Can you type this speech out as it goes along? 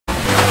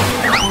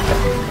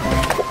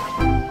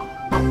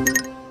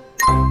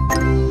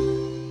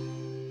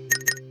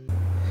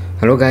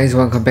Hello guys,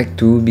 welcome back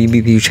to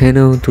BBP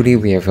channel. Today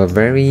we have a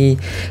very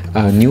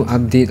new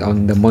update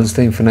on the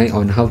Monsta Infinite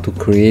on how to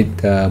create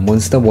the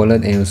Monsta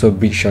Wallet and also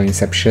bridge your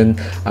Inception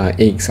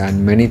eggs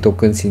and many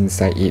tokens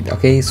inside it.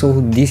 Okay, so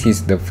this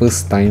is the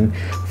first time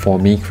for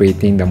me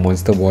creating the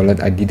Monsta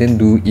Wallet. I didn't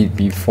do it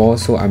before,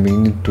 so I'm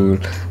going to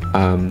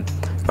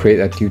create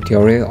a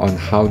tutorial on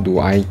how do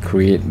I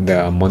create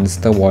the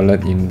Monsta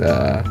Wallet in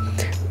the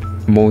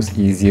most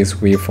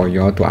easiest way for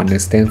you all to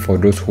understand, for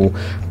those who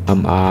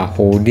are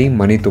holding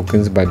money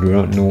tokens but do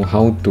not know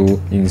how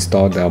to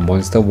install the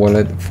Monsta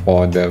Wallet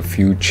for the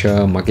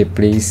future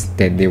marketplace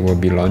that they will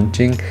be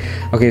launching.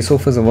 Okay, so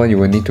first of all, you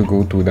will need to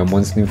go to the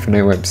Monsta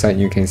Infinite website.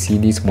 You can see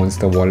this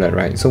Monsta Wallet,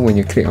 right? So when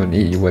you click on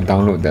it, you will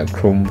download the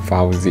Chrome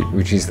Filezip,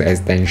 which is the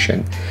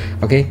extension.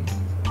 Okay,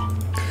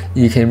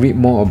 you can read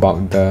more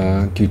about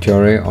the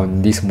tutorial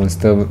on this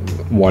Monsta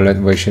Wallet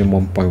version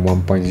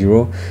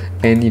 1.1.0,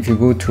 and if you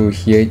go to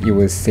here, you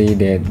will say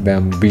that the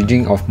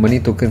bridging of money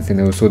tokens and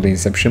also the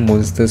Inception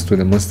Monsters to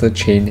the Monsta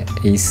Chain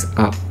is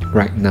up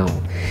right now.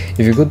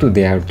 If you go to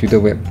their Twitter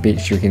web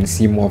page, you can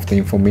see more of the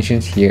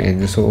information here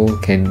and also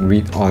can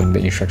read on the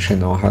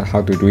instruction on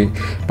how to do it.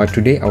 But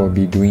today I will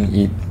be doing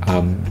it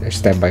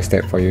step by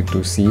step for you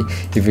to see.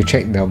 If you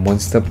check the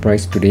Monsta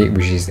price today,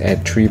 which is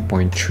at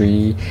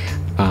 $3.30,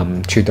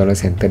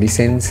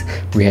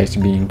 we have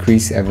been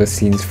increased ever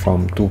since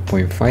from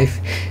 2.5.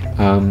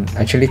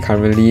 Actually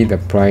currently the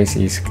price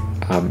is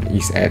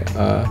at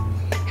a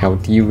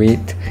healthy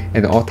rate,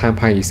 and the all-time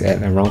high is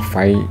at around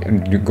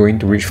going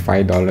to reach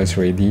 $5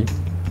 already,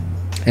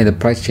 and the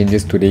price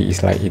changes today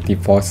is like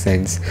 84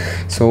 cents.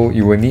 So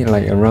you will need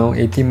like around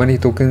 80 money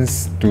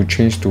tokens to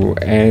change to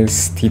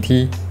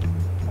STT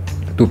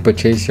to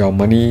purchase your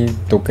money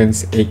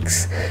tokens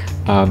eggs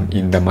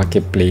in the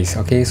marketplace.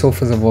 Okay, so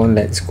first of all,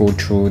 let's go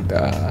through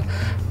the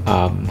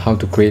how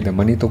to create the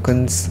money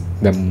tokens,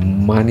 the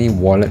money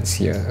wallets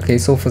here. Okay,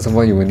 so first of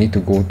all, you will need to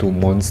go to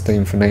Monsta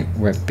Infinite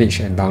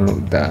webpage and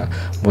download the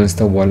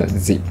Monsta Wallet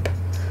zip.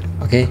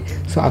 Okay,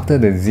 so after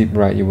the zip,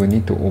 right, you will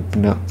need to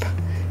open up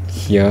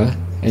here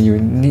and you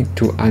need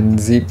to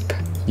unzip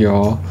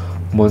your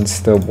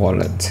Monsta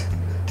Wallet.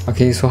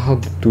 Okay, so how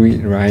to do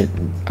it, right?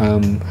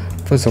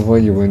 First of all,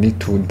 you will need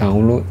to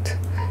download,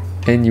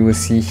 and you will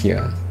see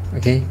here,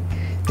 okay,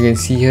 you can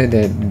see here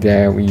that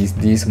there is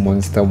this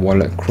Monsta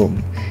Wallet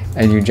Chrome,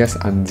 and you just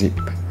unzip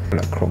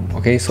Wallet Chrome.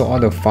 Okay, so all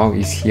the file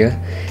is here,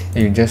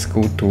 and you just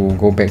go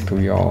back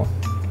to your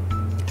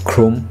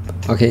Chrome.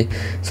 Okay,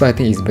 so I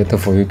think it's better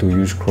for you to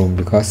use Chrome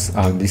because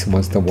this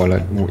Monsta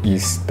Wallet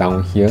is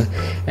down here,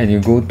 and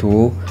you go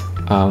to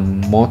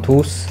more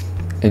tools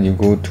and you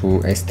go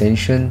to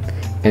extension,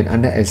 and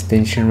under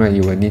extension, right,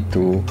 you will need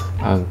to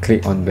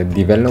click on the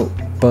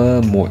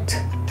developer mode.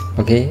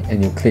 Okay,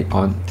 and you click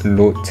on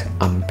load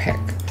unpack.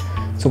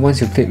 So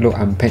once you click load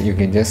unpack, you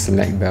can just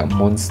select the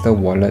Monsta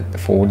Wallet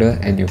folder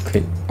and you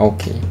click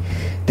OK.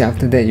 Then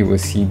after that, you will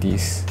see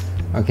this.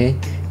 Okay,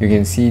 you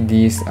can see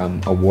this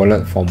a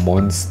wallet for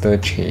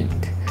Monsta Chain,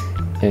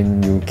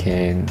 and you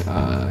can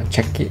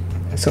check it.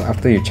 So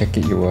after you check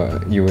it, you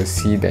will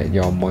see that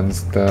your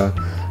Monsta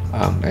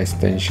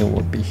extension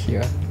will be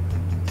here.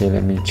 Okay,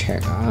 let me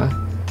check.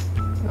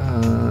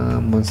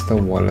 Monsta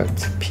Wallet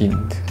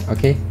pinned.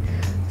 Okay,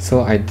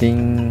 so I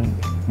think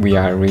we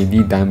are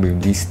already done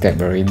with this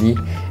step already,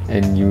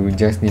 and you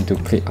just need to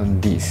click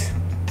on this.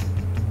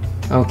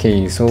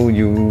 Okay, so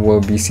you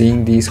will be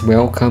seeing this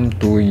welcome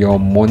to your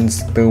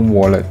Monsta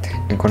Wallet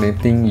and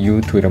connecting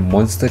you to the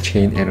Monsta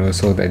Chain and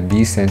also the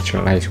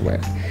decentralized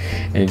web,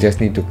 and you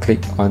just need to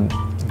click on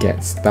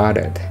get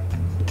started.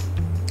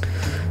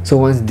 So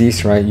once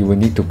this, right, you will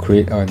need to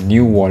create a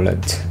new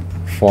wallet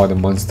for the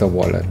Monsta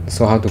Wallet.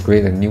 So how to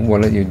create a new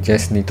wallet? You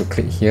just need to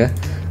click here,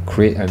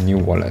 create a new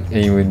wallet,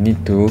 and you will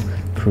need to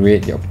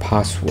create your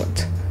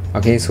password.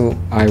 Okay, so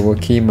I will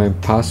key my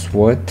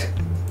password.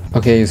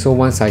 Okay, so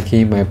once I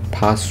key my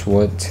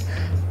password,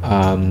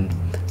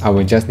 I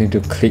will just need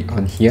to click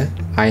on here.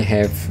 I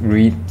have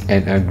read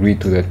and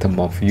agreed to the term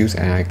of use,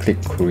 and I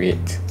click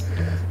create.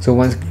 So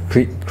once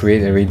click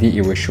create already,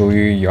 it will show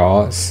you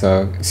your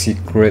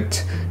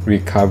secret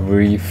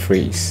recovery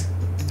phrase.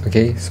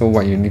 Okay, so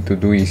what you need to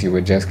do is you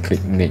will just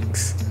click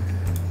next.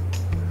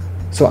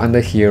 So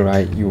under here,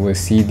 right, you will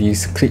see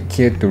this, click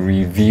here to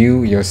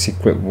review your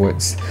secret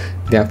words.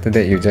 Then after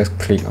that, you just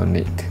click on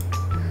it,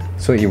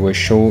 so it will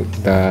show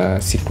the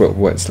secret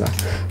words lah.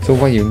 So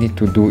what you need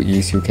to do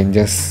is you can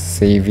just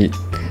save it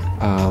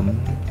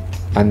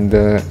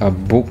under a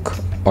book,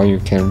 or you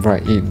can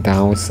write it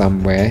down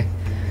somewhere,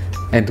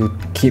 and to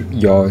keep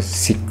your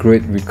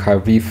secret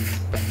recovery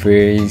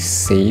phrase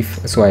safe.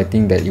 So I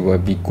think that it will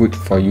be good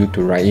for you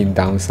to write it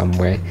down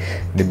somewhere,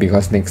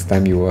 because next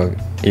time you will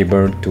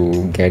able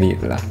to get it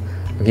lah.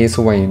 Okay,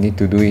 so what you need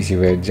to do is you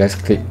will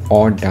just click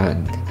all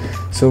done.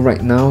 So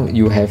right now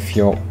you have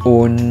your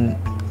own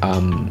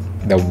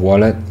the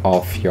wallet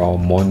of your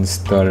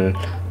Monsta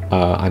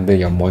under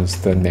your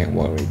Monsta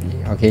network already.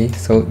 Okay,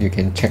 so you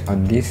can check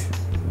on this.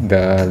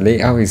 The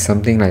layout is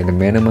something like the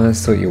MetaMask,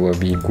 so it will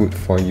be good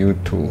for you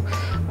to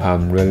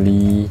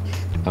really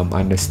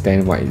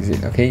understand what is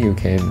it. Okay, you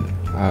can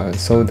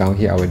so down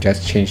here I will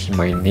just change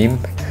my name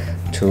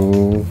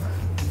to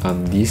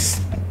this,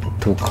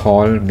 to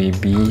call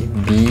maybe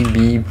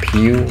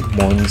BBP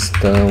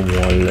Monsta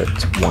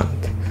Wallet 1.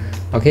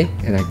 Okay,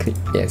 and I click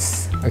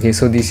yes. Okay,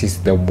 so this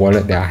is the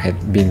wallet that I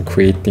had been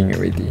creating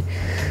already.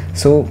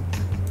 So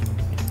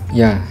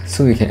yeah,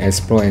 so we can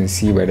explore and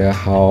see whether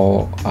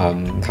how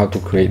to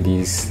create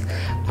this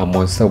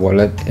Monsta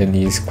wallet, and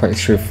it's quite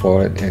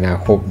straightforward, and I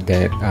hope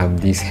that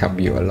this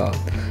helped you a lot.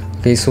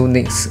 Okay, so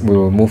next we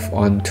will move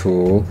on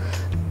to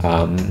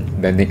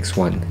the next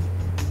one.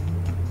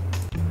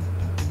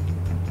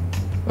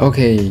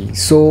 Okay,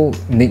 so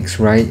next,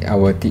 right, I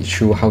will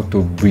teach you how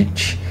to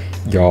bridge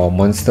your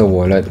Monsta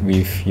wallet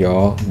with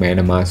your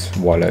MetaMask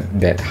wallet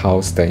that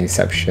house the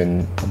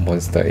Inception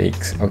Monsta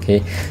X.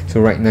 Okay, so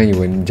right now you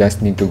will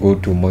just need to go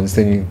to Monsta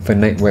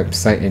Infinite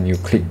website and you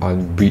click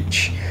on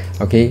bridge.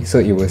 Okay, so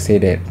it will say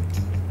that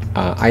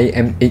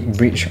IM8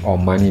 bridge or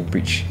money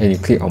bridge, and you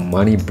click on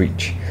money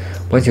bridge.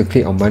 Once you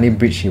click on money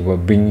bridge, it will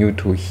bring you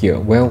to here.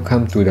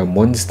 Welcome to the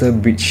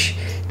Monsta bridge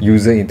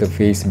user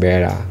interface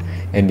beta,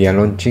 and they are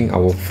launching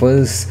our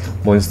first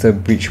Monsta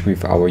bridge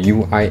with our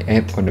UI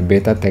app on a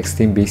beta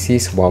testing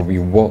basis while we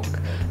work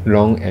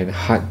long and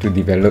hard to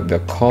develop the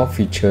core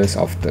features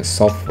of the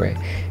software,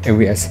 and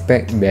we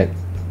expect that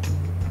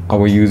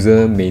our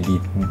user may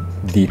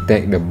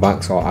detect the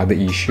bugs or other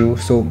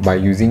issues. So by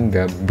using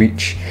the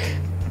bridge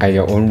at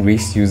your own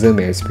risk, user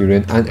may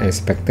experience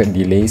unexpected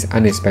delays,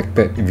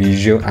 unexpected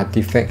visual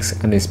artifacts,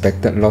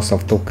 unexpected loss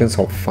of tokens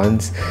or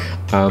funds.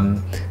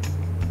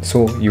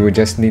 So you will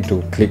just need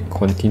to click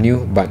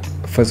continue, but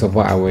first of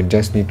all I will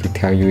just need to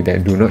tell you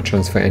that do not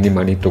transfer any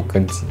money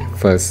tokens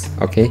first,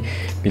 okay,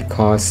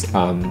 because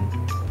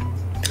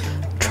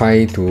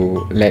try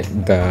to let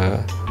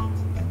the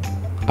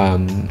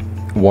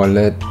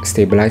wallet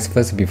stabilize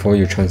first before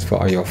you transfer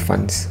all your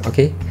funds.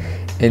 Okay,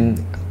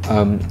 and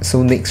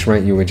so next,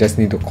 right, you will just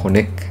need to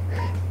connect,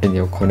 and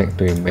you'll connect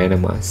to your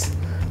MetaMask.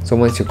 So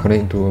once you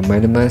connect to a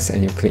MetaMask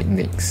and you click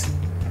next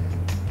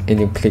and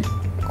you click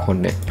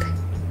connect.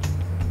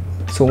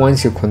 So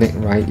once you connect,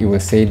 right, it will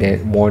say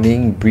that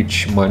warning,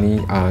 bridge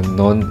money are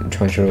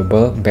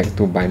non-transferable back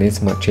to Binance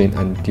Smart Chain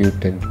until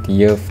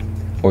 20th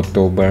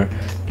October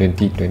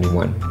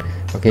 2021.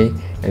 Okay,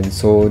 and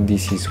so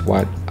this is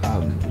what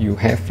you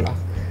have lah.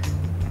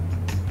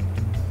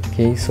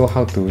 Okay, so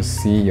how to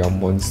see your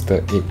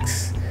Monsta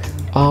X?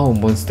 Oh,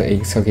 Monsta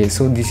X. Okay,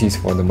 so this is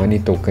for the money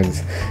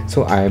tokens.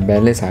 So I have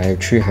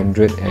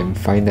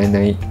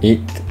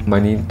 305,998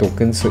 money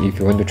tokens. So if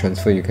you want to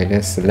transfer, you can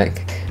just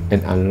select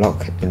and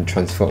unlock and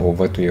transfer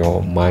over to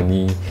your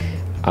money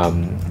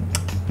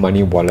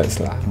wallets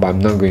lah. But I'm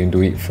not going to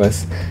do it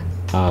first.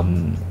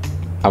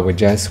 I will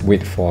just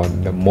wait for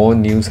the more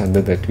news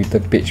under the Twitter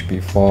page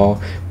before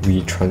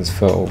we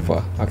transfer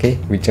over. Okay,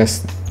 we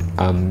just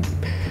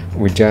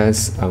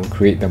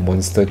create the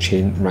Monsta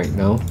Chain right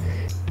now.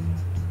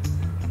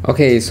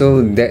 Okay,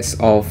 so that's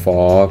all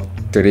for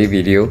today's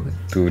video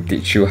to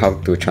teach you how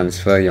to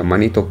transfer your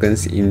money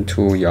tokens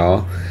into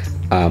your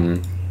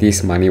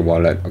this money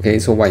wallet. Okay,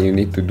 so what you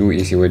need to do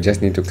is you will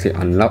just need to click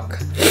unlock,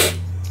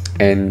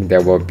 and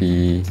there will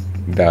be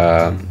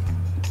the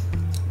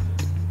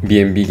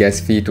BNB gas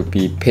fee to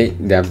be paid.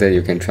 Then after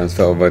you can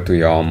transfer over to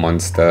your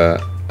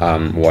Monsta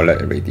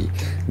wallet already.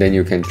 Then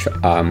you can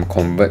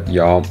convert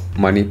your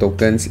money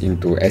tokens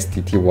into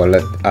STT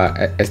wallet,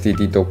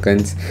 STT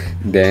tokens.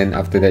 Then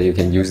after that you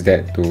can use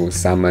that to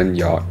summon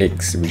your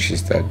X, which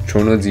is the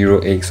Chrono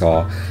 0x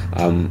or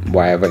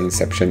whatever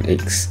Inception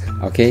X.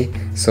 Okay,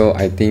 so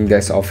I think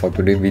that's all for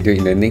today's video.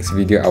 In the next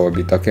video I will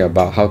be talking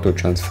about how to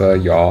transfer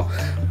your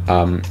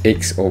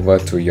X over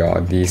to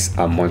your this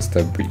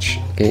Monsta bridge.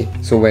 Okay,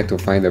 so where to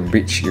find the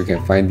bridge? You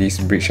can find this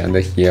bridge under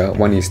here.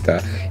 One is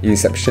the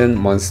Inception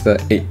Monsta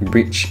 8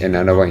 bridge,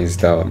 another one is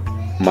the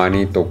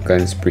money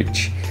tokens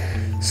bridge.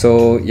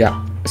 So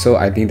yeah, so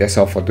I think that's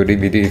all for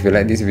today's video. If you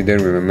like this video,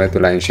 remember to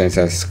like and share and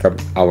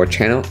subscribe our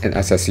channel, and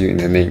I'll see you in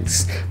the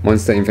next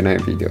Monsta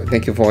Infinite video.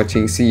 Thank you for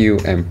watching. See you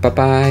and bye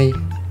bye.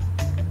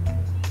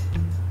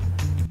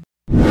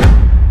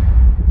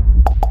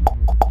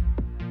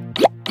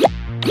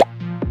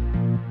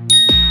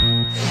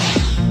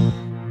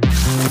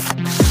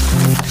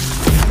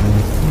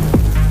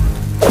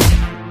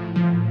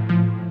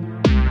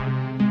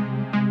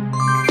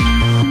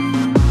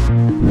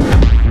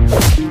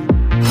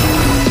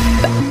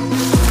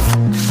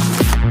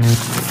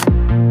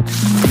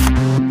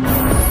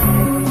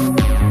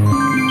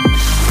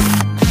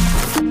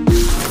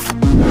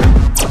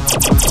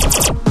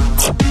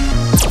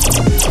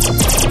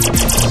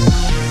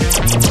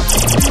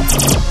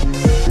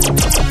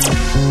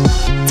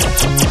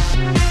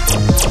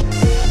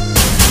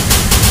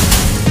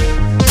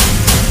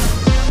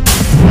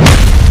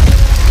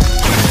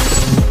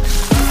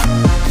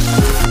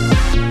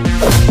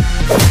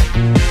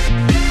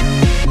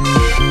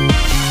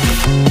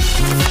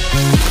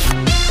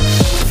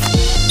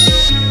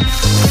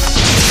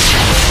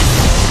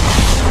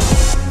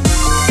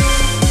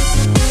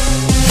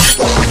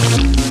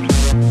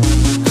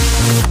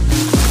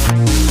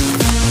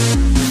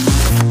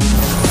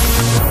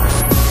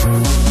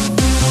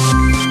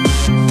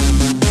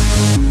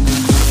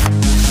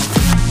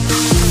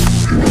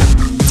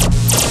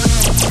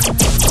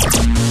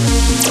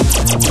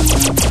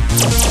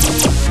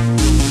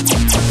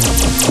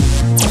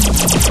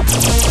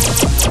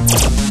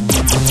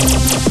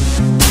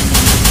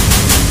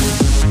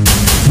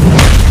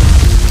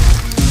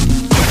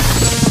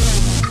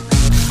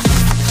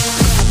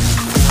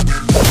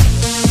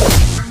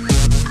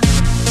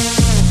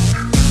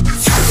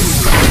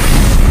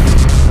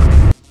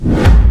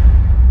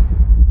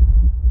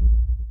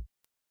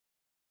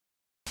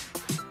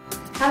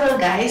 Hello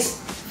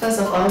guys! First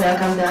of all,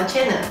 welcome to our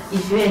channel.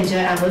 If you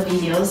enjoy our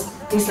videos,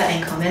 please like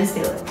and comment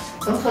below.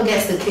 Don't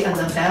forget to click on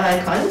the bell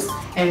icons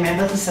and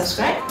remember to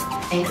subscribe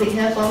and click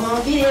here for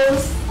more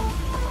videos.